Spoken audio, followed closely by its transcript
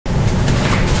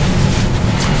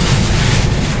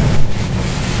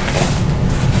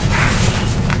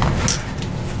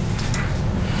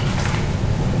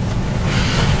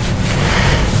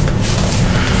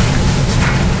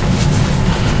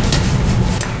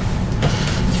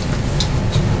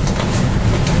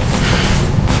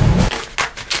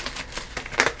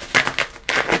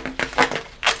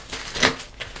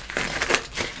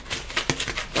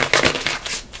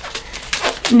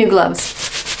new gloves.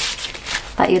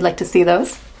 Thought you'd like to see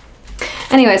those.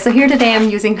 Anyway, so here today I'm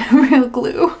using real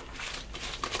glue.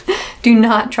 Do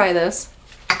not try this.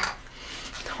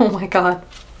 Oh my god.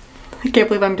 I can't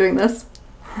believe I'm doing this.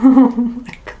 Oh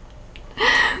my god.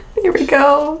 Here we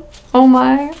go. Oh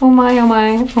my, oh my, oh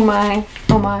my, oh my,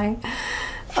 oh my.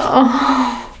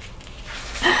 Oh.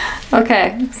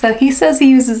 Okay, so he says he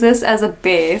uses this as a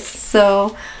base,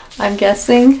 so I'm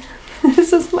guessing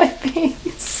this is my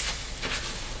base.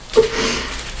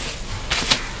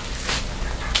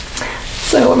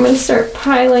 So I'm gonna start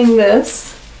piling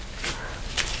this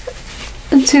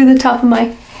to the top of my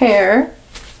hair.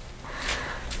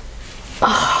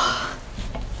 Oh.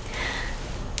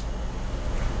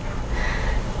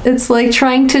 It's like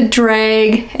trying to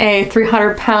drag a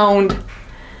 300-pound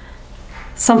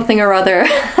something or other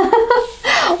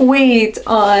weight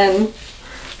on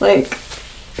like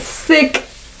thick,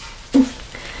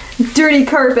 dirty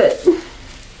carpet.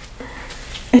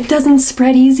 It doesn't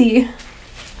spread easy.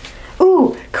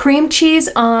 Ooh, cream cheese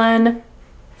on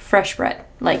fresh bread.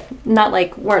 Like, not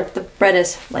like where the bread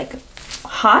is like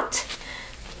hot,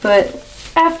 but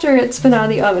after it's been out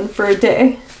of the oven for a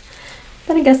day.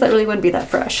 Then I guess that really wouldn't be that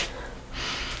fresh.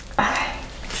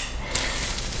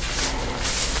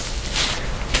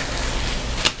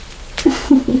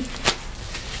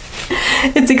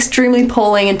 It's extremely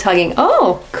pulling and tugging.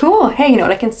 Oh, cool. Hey, you know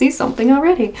what? I can see something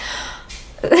already.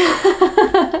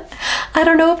 I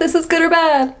don't know if this is good or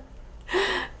bad.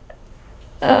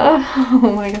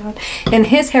 Oh my god. And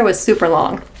his hair was super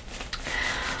long.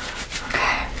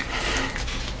 Okay.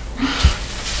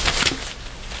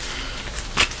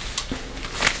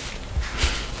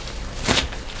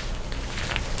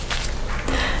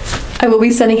 I will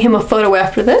be sending him a photo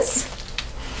after this.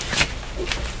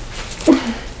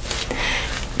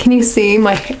 Can you see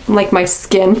my, like, my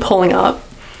skin pulling up?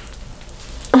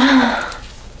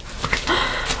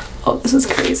 Oh, this is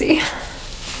crazy.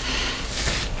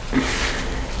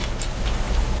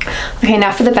 Okay,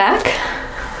 now for the back.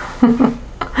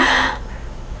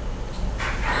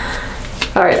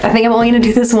 All right, I think I'm only gonna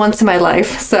do this once in my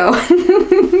life, so.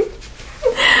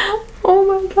 Oh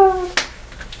my god.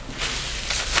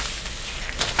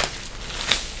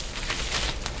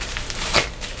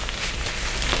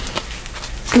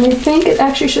 And I think it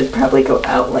actually should probably go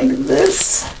out like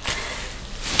this.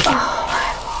 Oh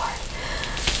my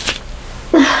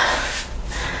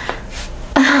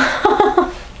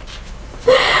lord.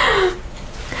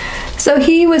 So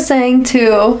he was saying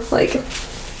to like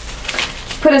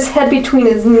put his head between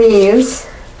his knees.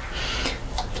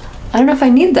 I don't know if I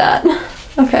need that.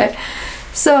 Okay,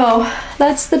 so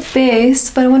that's the base,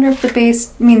 but I wonder if the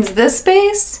base means this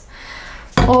base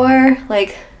or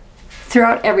like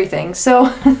throughout everything.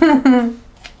 So,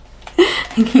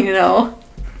 you know,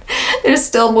 there's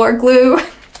still more glue.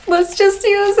 Let's just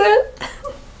use it.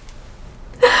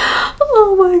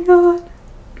 Oh my god.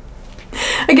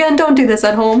 Again, don't do this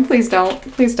at home. Please don't.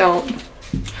 Please don't.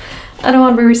 I don't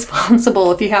want to be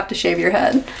responsible if you have to shave your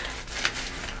head.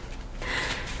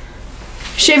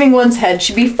 Shaving one's head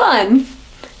should be fun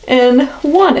and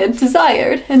wanted,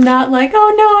 desired, and not like,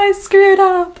 oh no, I screwed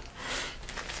up.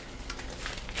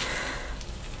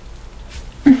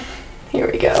 Here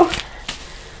we go.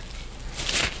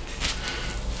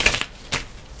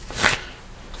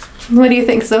 What do you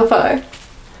think so far?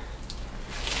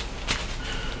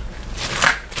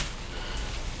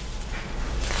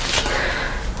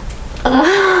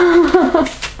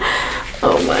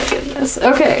 Oh my goodness.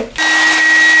 Okay.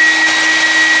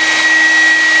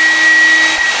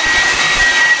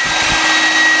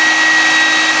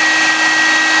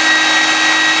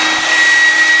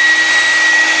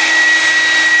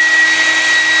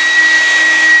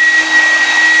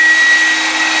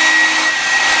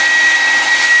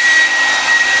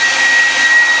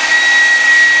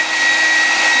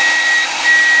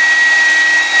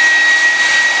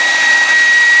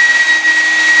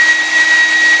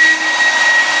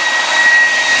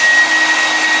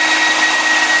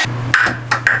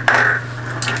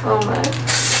 Oh my.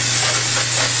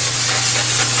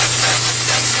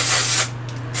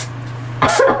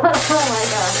 Oh my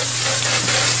god.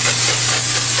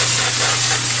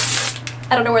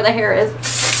 I don't know where the hair is.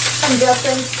 I'm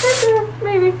guessing. Right there,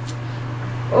 maybe.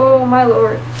 Oh my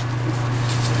lord.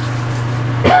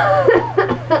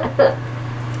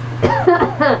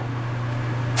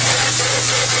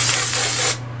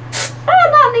 Oh,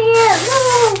 not in the air. No.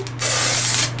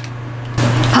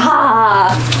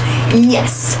 Ah,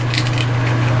 yes.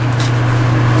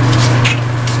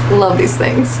 Love these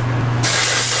things.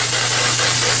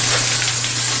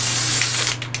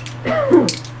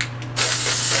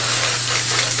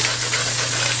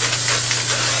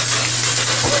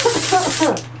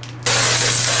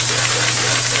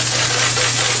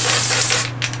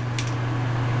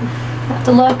 have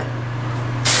to look.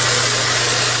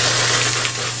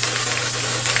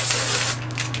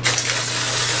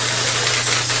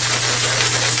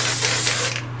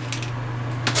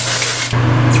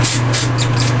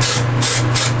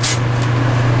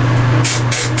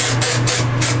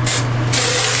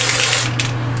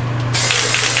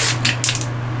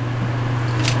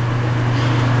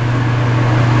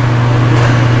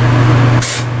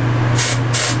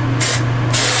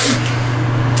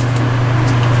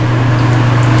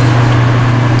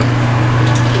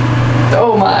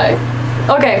 Oh my.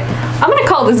 Okay, I'm gonna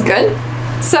call this good.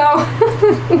 So,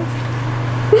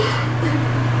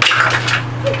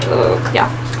 yeah,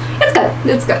 it's good.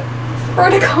 It's good. We're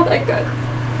gonna call that good.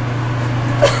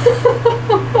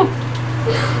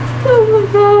 Oh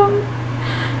my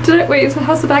god. Wait, so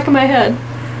how's the back of my head?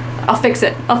 I'll fix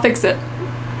it. I'll fix it.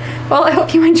 Well, I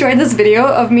hope you enjoyed this video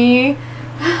of me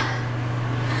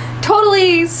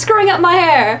totally screwing up my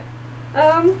hair.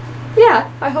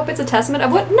 Yeah, I hope it's a testament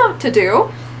of what not to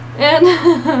do. And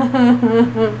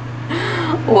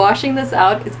washing this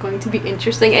out is going to be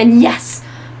interesting. And yes,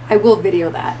 I will video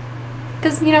that.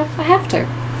 Because, you know, I have to.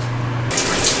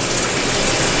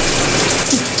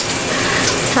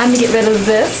 Time to get rid of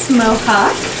this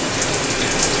mohawk.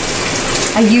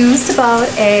 I used about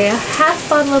a half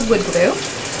bottle of wood glue.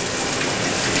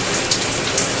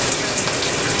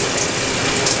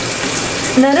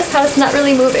 Notice how it's not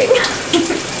really moving.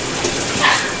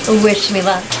 Wish me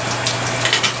luck.